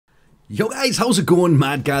Yo guys, how's it going?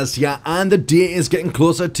 Madcast here, and the day is getting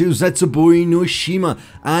closer to ZETSUBOU no Shima,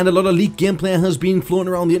 and a lot of leaked gameplay has been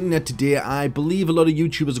floating around the internet today. I believe a lot of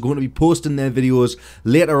YouTubers are going to be posting their videos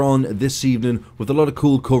later on this evening with a lot of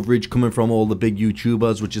cool coverage coming from all the big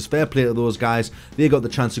YouTubers, which is fair play to those guys. They got the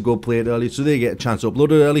chance to go play it early, so they get a chance to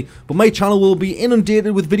upload it early. But my channel will be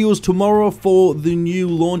inundated with videos tomorrow for the new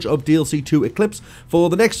launch of DLC2 Eclipse. For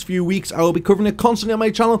the next few weeks, I will be covering it constantly on my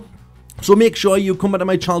channel. So make sure you come back to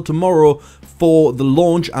my channel tomorrow for the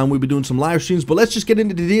launch, and we'll be doing some live streams. But let's just get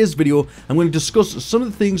into today's video. I'm going to discuss some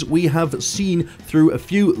of the things we have seen through a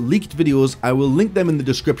few leaked videos. I will link them in the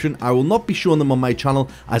description. I will not be showing them on my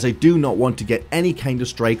channel, as I do not want to get any kind of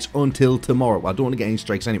strikes until tomorrow. I don't want to get any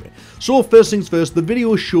strikes anyway. So first things first, the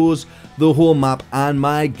video shows the whole map, and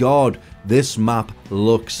my god, this map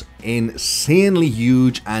looks insanely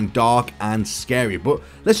huge and dark and scary. But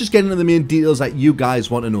let's just get into the main details that you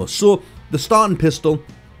guys want to know. So the starting pistol,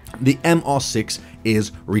 the MR6,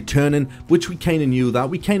 is returning, which we kind of knew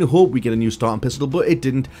that. We kind of hoped we get a new starting pistol, but it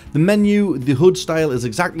didn't. The menu, the HUD style is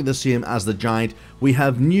exactly the same as the Giant. We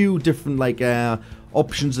have new different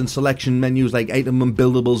options and selection menus, like item and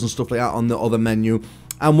buildables and stuff like that on the other menu.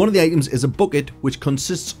 And one of the items is a bucket, which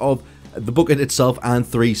consists of the bucket itself and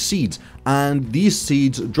 3 seeds, and these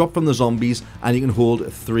seeds drop from the zombies, and you can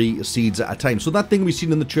hold 3 seeds at a time. So that thing we've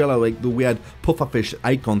seen in the trailer, like the weird pufferfish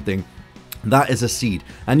icon thing, that is a seed,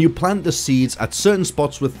 and you plant the seeds at certain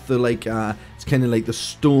spots with the it's kind of like the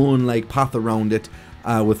stone path around it,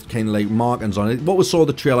 with kind of like markings on it, what we saw in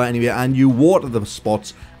the trailer anyway. And you water the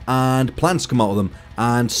spots, and plants come out of them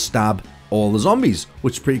and stab all the zombies,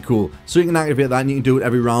 which is pretty cool. So you can activate that, and you can do it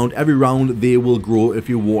every round. Every round they will grow if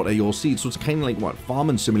you water your seeds. So it's kind of like, what,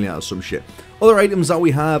 farming simulator or some shit. Other items that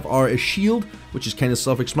we have are a shield, which is kind of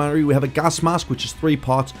self-explanatory. We have a gas mask, which is 3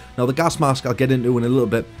 parts. Now the gas mask I'll get into in a little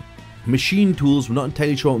bit. Machine tools, we're not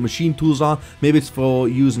entirely sure what machine tools are. Maybe it's for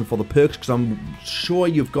using for the perks, because I'm sure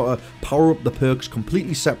you've got to power up the perks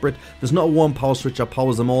completely separate. There's not one power switch that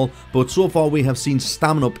powers them all, but so far we have seen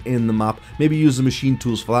stamina up in the map. Maybe use the machine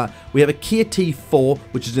tools for that. We have a KT4,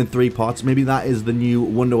 which is in 3 parts. Maybe that is the new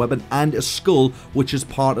wonder weapon, and a skull, which is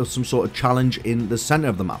part of some sort of challenge in the center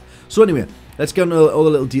of the map. So anyway, let's get into all the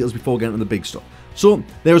little details before getting into the big stuff. So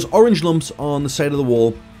there's orange lumps on the side of the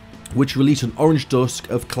wall, which release an orange dust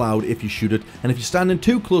of cloud if you shoot it, and if you're standing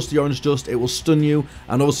too close to the orange dust, it will stun you.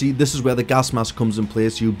 And obviously this is where the gas mask comes in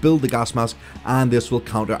place. You build the gas mask, and this will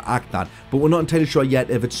counteract that, but we're not entirely sure yet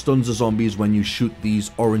if it stuns the zombies when you shoot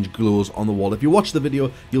these orange glows on the wall. If you watch the video,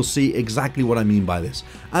 you'll see exactly what I mean by this.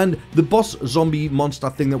 And the boss zombie monster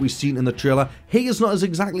thing that we've seen in the trailer, he is not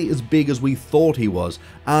exactly as big as we thought he was,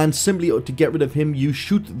 and simply to get rid of him, you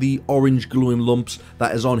shoot the orange glowing lumps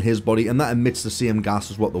that is on his body, and that emits the same gas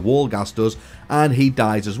as what the wall gas does, and he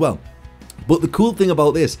dies as well. But the cool thing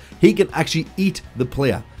about this, he can actually eat the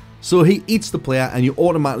player. So he eats the player, and you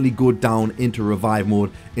automatically go down into revive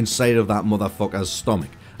mode inside of that motherfucker's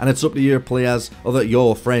stomach. And it's up to your players, or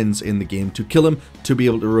your friends in the game, to kill him to be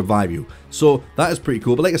able to revive you. So that is pretty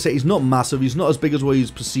cool. But like I said, he's not massive. He's not as big as what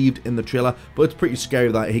he's perceived in the trailer, but it's pretty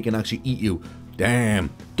scary that he can actually eat you.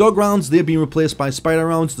 Damn. Dog rounds, they've been replaced by spider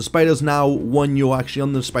rounds. The spiders now, when you're actually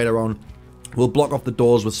on the spider round, will block off the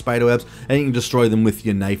doors with spider webs, and you can destroy them with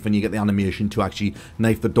your knife, and you get the animation to actually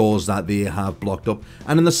knife the doors that they have blocked up.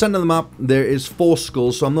 And in the center of the map, there is 4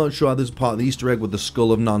 skulls, so I'm not sure this is part of the Easter egg with the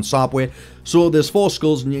skull of Non-Sapway. So there's 4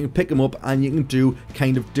 skulls, and you can pick them up, and you can do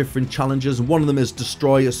kind of different challenges. And one of them is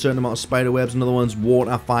destroy a certain amount of spider webs, another one's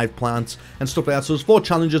water 5 plants, and stuff like that. So there's 4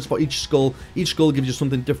 challenges for each skull. Each skull gives you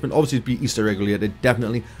something different. Obviously, it'd be Easter egg related,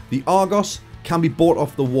 definitely. The Argos can be bought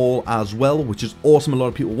off the wall as well, which is awesome. A lot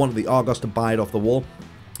of people wanted the Argos to buy it off the wall,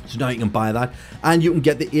 so now you can buy that, and you can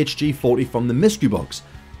get the HG40 from the mystery box.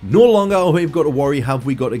 No longer we've got to worry, have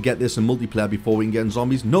we got to get this in multiplayer before we can get in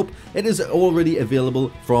zombies? Nope, it is already available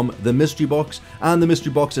from the mystery box, and the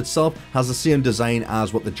mystery box itself has the same design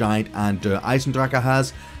as what the Giant and Eisendracher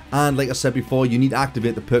has. And like I said before, you need to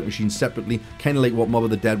activate the perk machine separately, kind of like what Mob of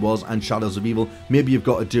the Dead was and Shadows of Evil. Maybe you've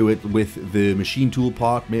got to do it with the machine tool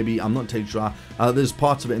part, maybe, I'm not entirely sure. There's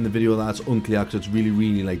parts of it in the video that's unclear, because it's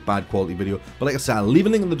really bad quality video. But like I said, I'll leave a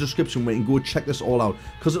link in the description where you can go check this all out,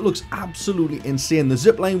 because it looks absolutely insane. The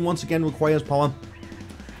zipline once again requires power.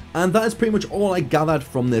 And that is pretty much all I gathered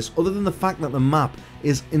from this, other than the fact that the map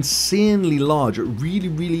is insanely large. It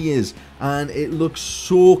really is, and it looks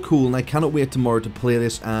so cool, and I cannot wait tomorrow to play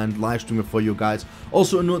this and live stream it for you guys.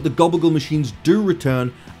 Also note, the gobble machines do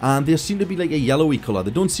return, and they seem to be like a yellowy color.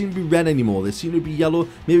 They don't seem to be red anymore, they seem to be yellow.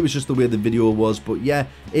 Maybe it was just the way the video was, but yeah,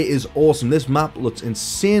 it is awesome. This map looks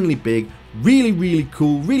insanely big, Really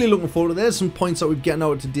cool, really looking forward to it. There's some points that we're getting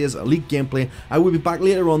out of today's Elite gameplay. I will be back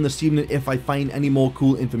later on this evening if I find any more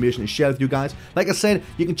cool information to share with you guys. Like I said,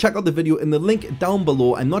 you can check out the video in the link down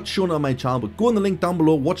below. I'm not showing it on my channel, but go in the link down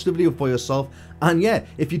below, watch the video for yourself. And yeah,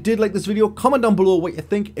 if you did like this video, comment down below what you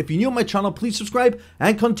think. If you're new on my channel, please subscribe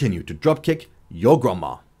and continue to dropkick your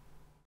grandma.